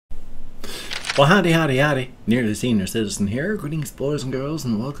Well, howdy, howdy, howdy. Nearly Senior Citizen here. Greetings, boys and girls,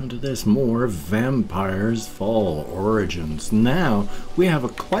 and welcome to this more Vampires Fall Origins. Now, we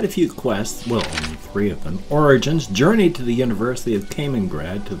have quite a few quests, well, only 3 of them. Origins, journey to the University of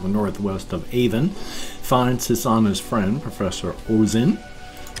Kamengrad to the northwest of Avon. Find Sisana's friend, Professor Ozin.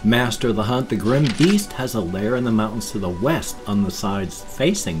 Master the Hunt. The Grim Beast has a lair in the mountains to the west on the sides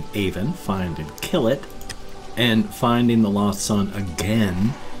facing Avon. Find and kill it. And finding the lost son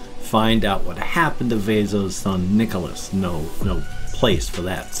again. Find out what happened to Vezo's son Nicholas. No place for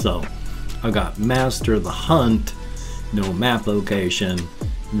that. So I got Master the Hunt, no map location,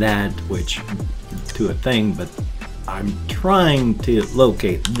 that which to a thing, but I'm trying to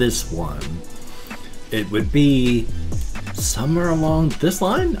locate this one. It would be somewhere along this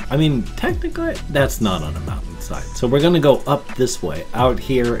line. I mean, technically that's not on a mountainside. So we're gonna go up this way, out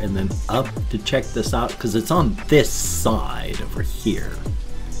here, and then up to check this out because it's on this side over here.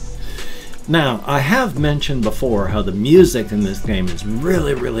 Now, I have mentioned before how the music in this game is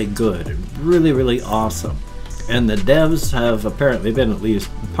really, really good and really, really awesome. And the devs have apparently been at least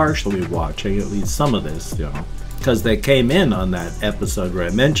partially watching at least some of this, you know, because they came in on that episode where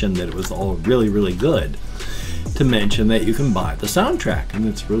I mentioned that it was all really, really good, to mention that you can buy the soundtrack, and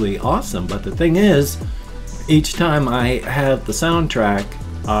it's really awesome. But the thing is, each time I have the soundtrack,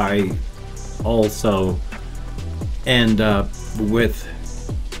 I also end up with...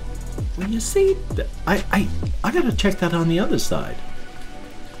 Well, you see, I gotta check that on the other side.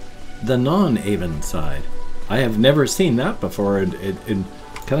 The non-Avon side. I have never seen that before. And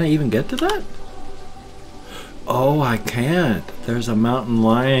can I even get to that? Oh, I can't. There's a mountain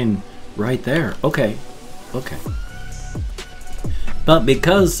lion right there. Okay. Okay. But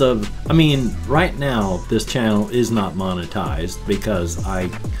because of... I mean, right now, this channel is not monetized because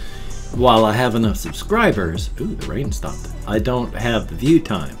while I have enough subscribers... Ooh, the rain stopped. I don't have the view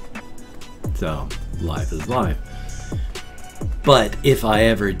time. So, life is life. But if I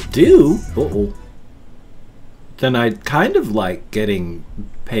ever do, then I'd kind of like getting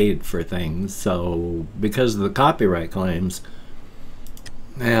paid for things. So, because of the copyright claims,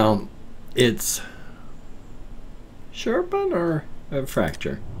 now it's sharpen or a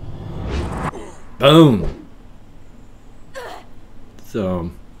fracture. Boom.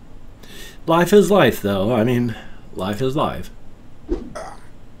 So, life is life, though. I mean, life is life.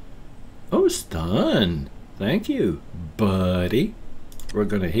 Oh, stun. Thank you, buddy. We're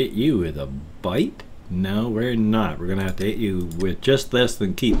going to hit you with a bite? No, we're not. We're going to have to hit you with just this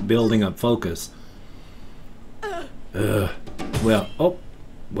and keep building up focus. Well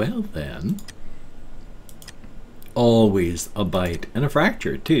then. Always a bite. And a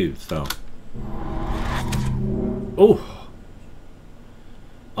fracture, too, so. Oh.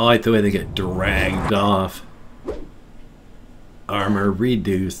 I like the way they get dragged off. Armor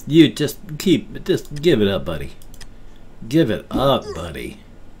reduced. You just give it up, buddy. Give it up, buddy.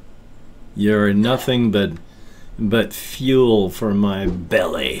 You're nothing but fuel for my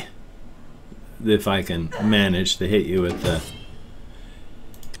belly. If I can manage to hit you with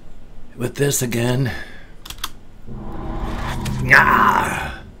this again.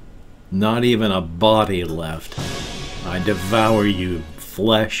 Ah! Not even a body left. I devour you,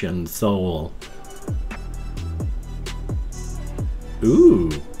 flesh and soul. Ooh,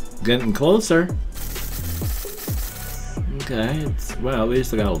 getting closer. Okay, well, at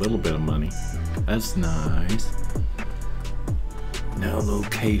least I got a little bit of money. That's nice. Now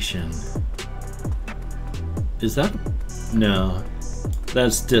location. Is that... No.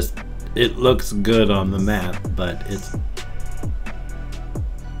 That's just... It looks good on the map, but it's...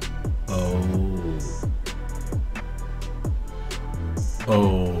 Oh.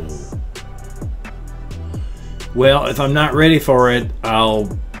 Oh. Well, if I'm not ready for it,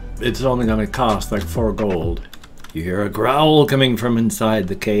 it's only going to cost like 4 gold. You hear a growl coming from inside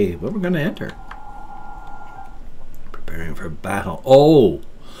the cave. Well, we're going to enter. Preparing for battle. Oh!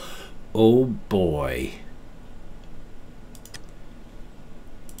 Oh boy.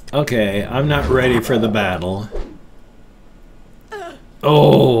 Okay, I'm not ready for the battle.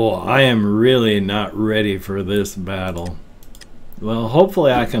 Oh, I am really not ready for this battle. Well,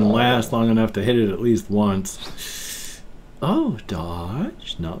 hopefully I can last long enough to hit it at least once. Oh,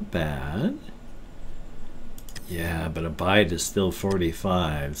 dodge. Not bad. Yeah, but a bite is still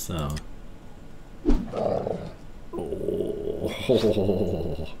 45, so...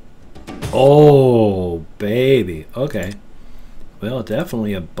 Oh, baby. Okay. Well,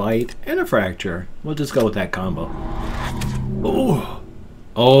 definitely a bite and a fracture. We'll just go with that combo. Oh!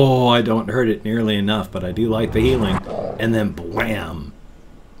 Oh, I don't hurt it nearly enough, but I do like the healing. And then blam.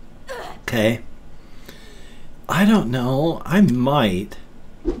 Okay. I don't know. I might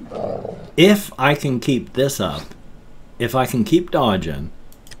If I can keep this up, if I can keep dodging,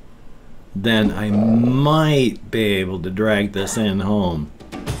 then I might be able to drag this in home.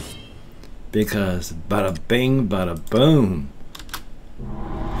 Because bada bing, bada boom.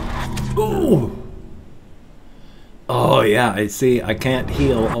 Ooh! Oh yeah, I see, I can't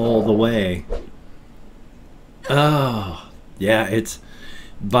heal all the way. Oh, yeah, it's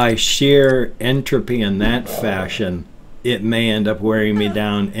by sheer entropy in that fashion, it may end up wearing me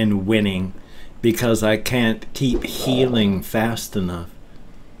down and winning because I can't keep healing fast enough.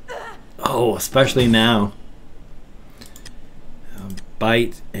 Oh, especially now.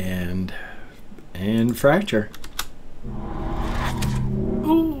 Bite and fracture.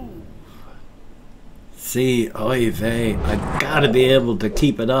 Ooh. See, oy vey, I gotta be able to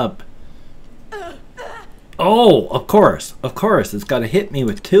keep it up. Oh, of course, it's gotta hit me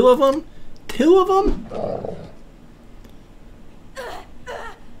with two of them? Two of them?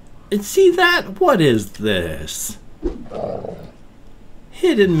 And see that? What is this?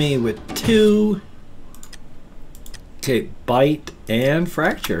 Hitting me with two. Okay, bite and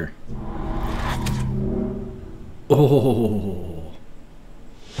fracture. Oh.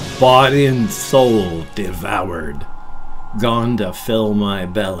 Body and soul devoured. Gone to fill my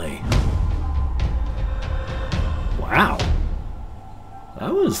belly. Wow.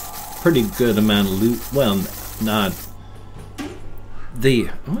 That was pretty good amount of loot. Well, not the...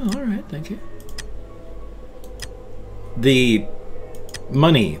 Well, alright, thank you. The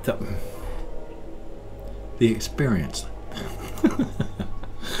money, the experience.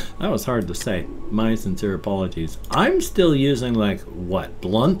 That was hard to say. My sincere apologies. I'm still using, like, what,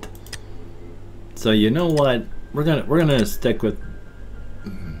 blunt? So you know what? We're gonna stick with,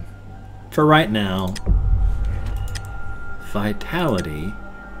 for right now, vitality.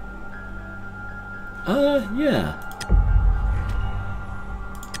 Yeah.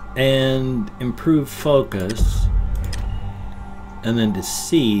 And improve focus. And then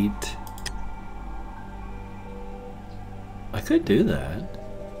deceit. I could do that.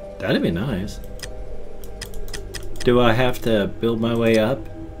 That'd be nice. Do I have to build my way up?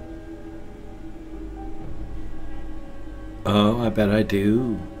 Oh, I bet I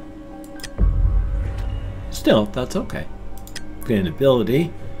do. Still, that's okay. Gain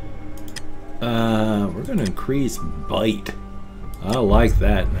ability. We're gonna increase bite. I like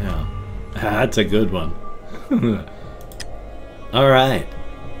that now. That's a good one. Alright.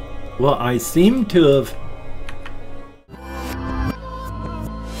 Well, I seem to have...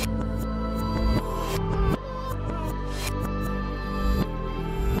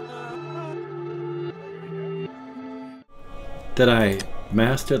 Did I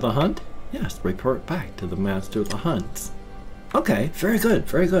master the hunt? Yes, report back to the master of the hunts. Okay, very good,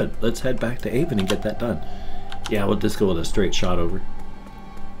 very good. Let's head back to Avon and get that done. Yeah, we'll just go with a straight shot over.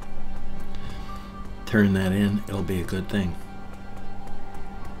 Turn that in, it'll be a good thing.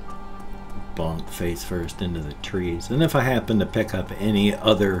 Bonk face first into the trees. And if I happen to pick up any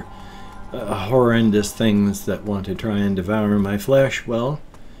other horrendous things that want to try and devour my flesh, well,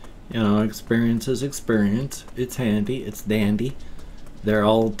 you know, experience is experience. It's handy, it's dandy. They're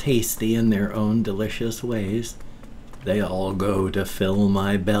all tasty in their own delicious ways. They all go to fill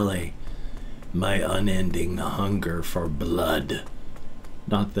my belly. My unending hunger for blood.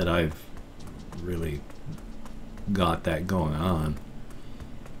 Not that I've really got that going on.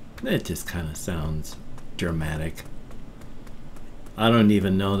 It just kind of sounds dramatic. I don't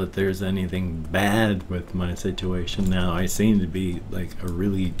even know that there's anything bad with my situation now. I seem to be like a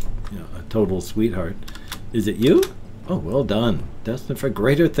really, you know, a total sweetheart. Is it you? Oh, well done. Destined for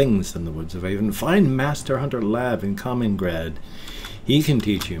greater things in the woods of Avon. Find Master Hunter Lab in Commongrad. He can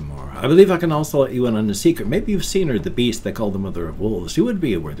teach you more. I believe I can also let you in on a secret. Maybe you've seen her, the beast they call the Mother of Wolves. She would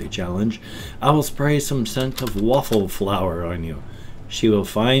be a worthy challenge. I will spray some scent of waffle flour on you. She will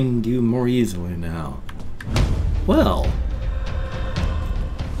find you more easily now. Well.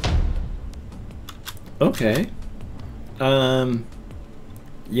 Okay.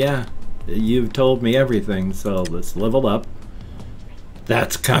 Yeah. You've told me everything, so let's level up.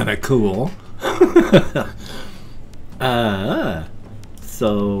 That's kind of cool.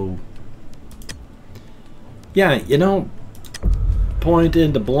 So, yeah, you know, point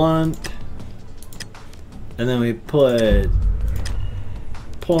into blunt, and then we put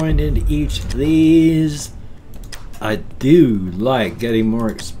point into each of these. I do like getting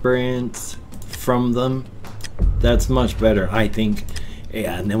more experience from them. That's much better, I think.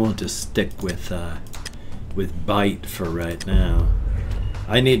 Yeah, and then we'll just stick with bite for right now.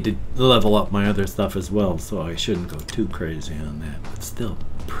 I need to level up my other stuff as well, so I shouldn't go too crazy on that, but still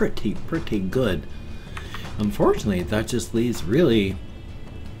pretty good. Unfortunately, that just leaves really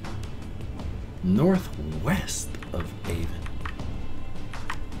northwest of Avon.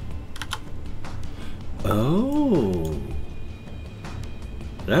 Oh,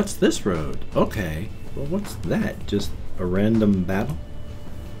 that's this road. Okay. Well, what's that? Just a random battle?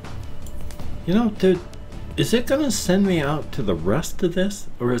 You know, is it going to send me out to the rest of this?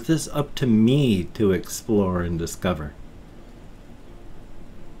 Or is this up to me to explore and discover?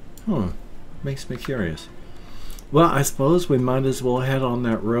 Makes me curious. Well, I suppose we might as well head on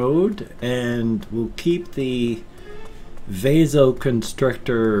that road, and we'll keep the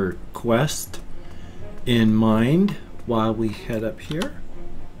vasoconstrictor quest in mind while we head up here.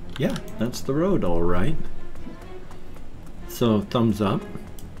 Yeah, that's the road, all right. So, thumbs up.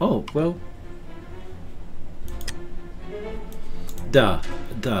 Oh, well. Duh.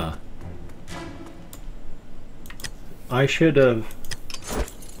 I should have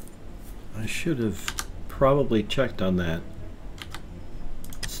probably checked on that.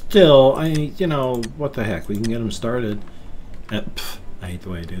 Still, you know, what the heck, we can get them started. I hate the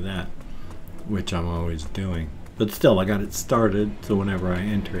way I do that, which I'm always doing. But still, I got it started, so whenever I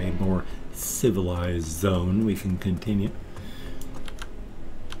enter a more civilized zone, we can continue.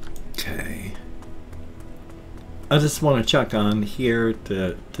 Okay. I just want to check on here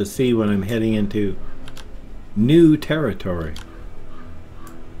to see when I'm heading into new territory.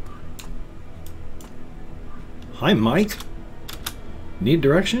 Hi, Mike. Need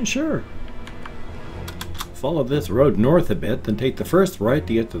direction? Sure. Follow this road north a bit, then take the first right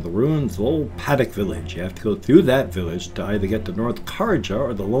to get to the ruins of Old Paddock Village. You have to go through that village to either get to North Karja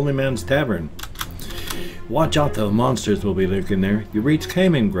or the Lonely Man's Tavern. Watch out though, monsters will be lurking there. You reach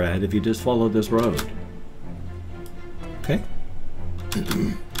Kamengrad if you just follow this road. Okay.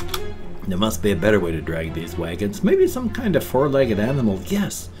 There must be a better way to drag these wagons. Maybe some kind of four-legged animal.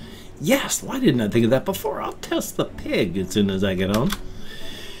 Yes. Yes, why didn't I think of that before? I'll test the pig as soon as I get on.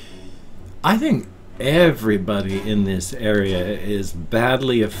 I think everybody in this area is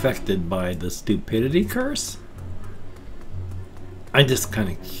badly affected by the stupidity curse. I'm just kind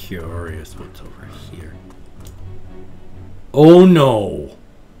of curious what's over here. Oh no!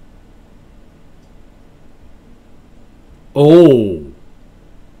 Oh!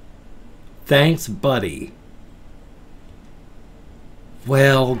 Thanks, buddy.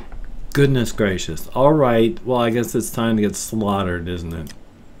 Well, goodness gracious. Alright, well I guess it's time to get slaughtered, isn't it?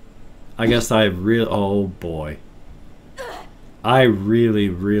 I guess oh boy. I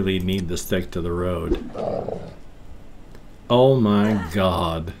really need to stick to the road. Oh my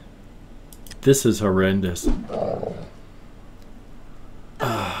god. This is horrendous.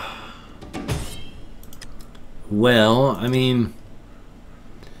 Well, I mean,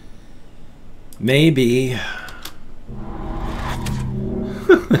 maybe.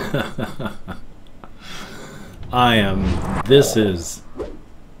 I am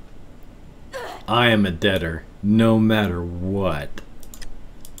a debtor, no matter what.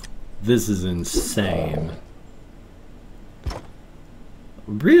 This is insane.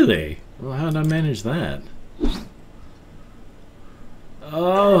 Really? Well, how did I manage that?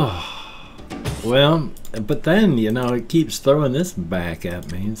 Oh. Well, but then, you know, it keeps throwing this back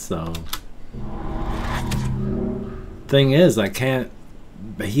at me, so. Thing is, I can't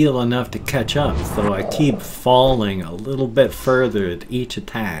heal enough to catch up, so I keep falling a little bit further at each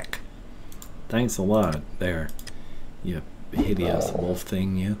attack. Thanks a lot, there, you hideous wolf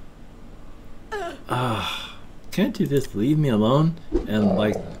thing, you. Can't you just leave me alone? And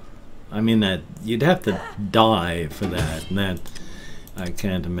like, I mean that you'd have to die for that, and that I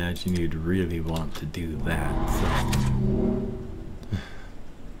can't imagine you'd really want to do that. So.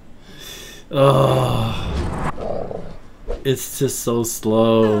 Oh, it's just so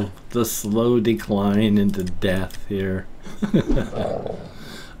slow. The slow decline into death here.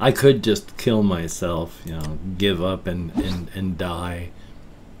 I could just kill myself, you know, give up and die.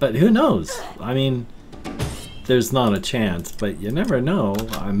 But who knows? I mean, there's not a chance, but you never know.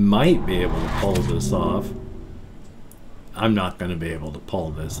 I might be able to pull this off. I'm not going to be able to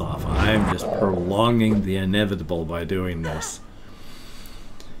pull this off. I'm just prolonging the inevitable by doing this.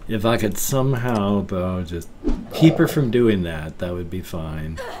 If I could somehow, though, just keep her from doing that, that would be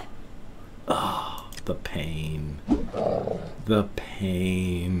fine. Oh, the pain. The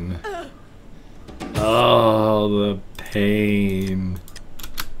pain. Oh, the pain.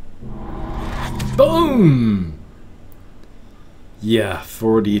 Boom! Yeah,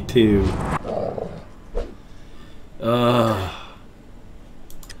 42.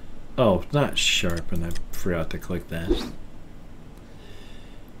 Oh, not sharp, and I forgot to click that.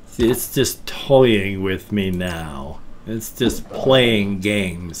 See, it's just toying with me now. It's just playing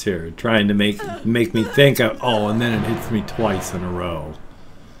games here, trying to make me think of, oh, and then it hits me twice in a row.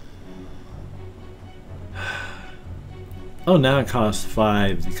 Oh, now it costs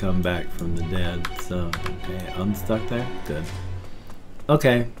 5 to come back from the dead. So, okay, unstuck there? Good.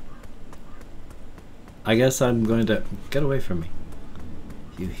 Okay. I guess I'm going to... Get away from me.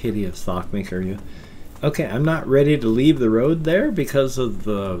 You hideous sock maker, you. Okay, I'm not ready to leave the road there because of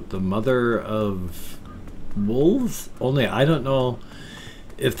the mother of wolves. Only I don't know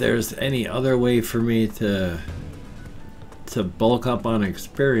if there's any other way for me to bulk up on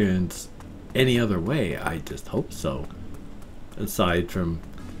experience any other way. I just hope so. Aside from,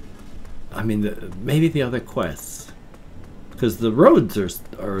 I mean, maybe the other quests, because the roads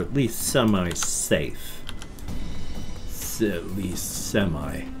are at least semi-safe. At least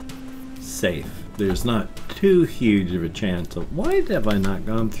semi-safe. There's not too huge of a chance of. Why have I not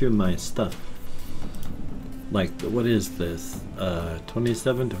gone through my stuff? Like, what is this?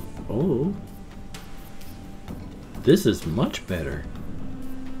 27 to. Oh, this is much better.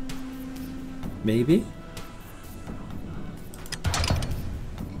 Maybe.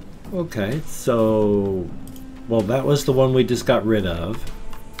 Okay, so, well, that was the one we just got rid of,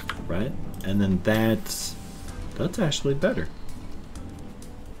 right? And then that's actually better.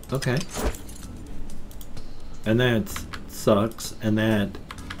 Okay. And that sucks, and that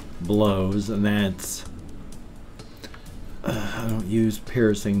blows, and that's, I don't use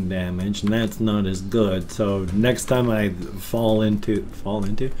piercing damage, and that's not as good. So next time I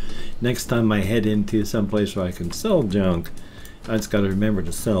next time I head into someplace where I can sell junk, I just got to remember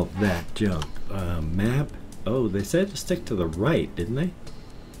to sell that junk. Map? Oh, they said to stick to the right, didn't they?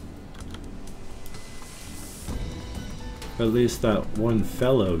 Or at least that one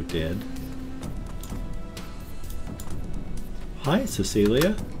fellow did. Hi,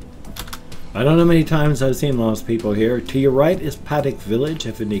 Cecilia. I don't know how many times I've seen lost people here. To your right is Paddock Village.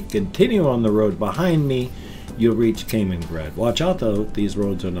 If you continue on the road behind me, you'll reach Kamengrad. Watch out though, these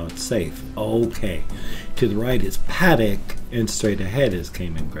roads are not safe. Okay. To the right is Paddock, and straight ahead is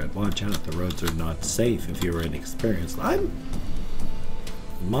Kamengrad. Watch out, the roads are not safe if you're inexperienced. I'm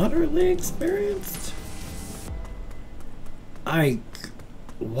moderately experienced. Why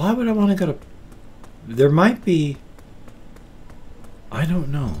would I want to go to... There might be... I don't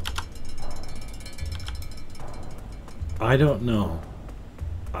know. I don't know.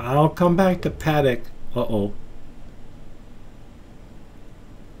 I'll come back to Paddock. Uh-oh.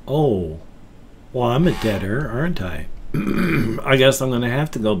 Oh. Well, I'm a deader, aren't I? I guess I'm going to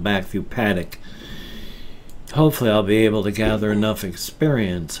have to go back through Paddock. Hopefully I'll be able to gather enough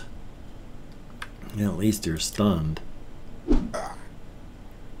experience. Yeah, at least you're stunned.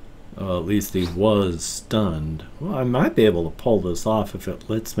 Well, at least he was stunned. Well, I might be able to pull this off if it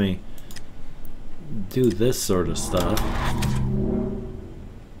lets me do this sort of stuff.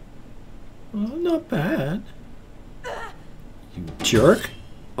 Well, not bad. You jerk.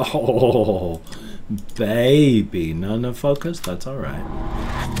 Oh, baby. None of focus? That's alright.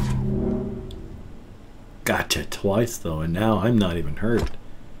 Gotcha twice, though, and now I'm not even hurt.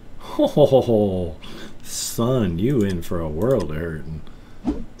 Oh, son, you in for a world of hurting.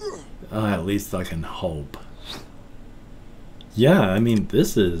 At least I can hope. Yeah, I mean,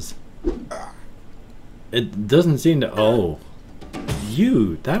 this is... It doesn't seem to... Oh.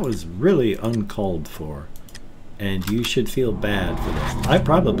 That was really uncalled for. And you should feel bad for this. I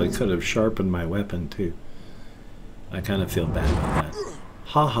probably could have sharpened my weapon, too. I kind of feel bad about that.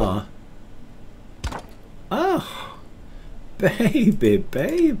 Haha. Oh. Baby,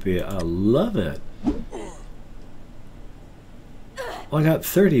 baby. I love it. Well, I got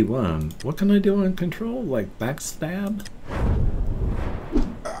 31. What can I do on control? Like backstab?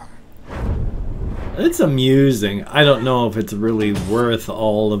 It's amusing. I don't know if it's really worth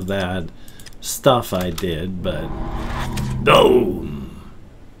all of that stuff I did, but... Boom!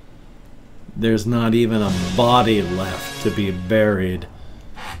 There's not even a body left to be buried.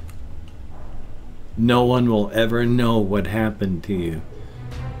 No one will ever know what happened to you.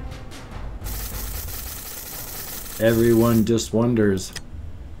 Everyone just wonders,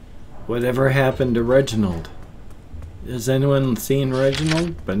 whatever happened to Reginald? Has anyone seen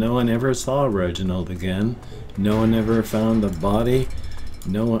Reginald? But no one ever saw Reginald again. No one ever found the body.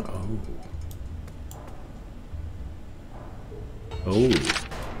 No one... Oh. Oh.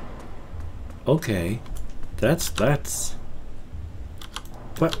 Okay. That's...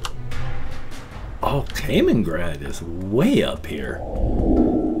 What? Oh, Kamengrad is way up here.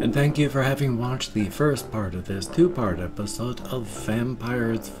 And thank you for having watched the first part of this two-part episode of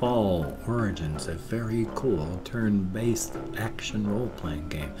Vampires Fall Origins, a very cool turn-based action role-playing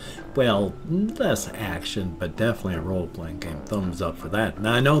game. Well, less action, but definitely a role-playing game. Thumbs up for that.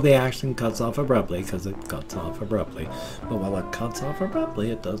 Now, I know the action cuts off abruptly, because it cuts off abruptly, but while it cuts off abruptly,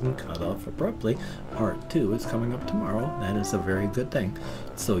 it doesn't cut off abruptly. Part 2 is coming up tomorrow. That is a very good thing.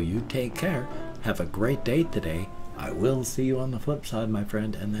 So you take care. Have a great day today. I will see you on the flip side, my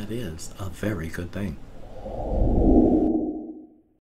friend, and that is a very good thing.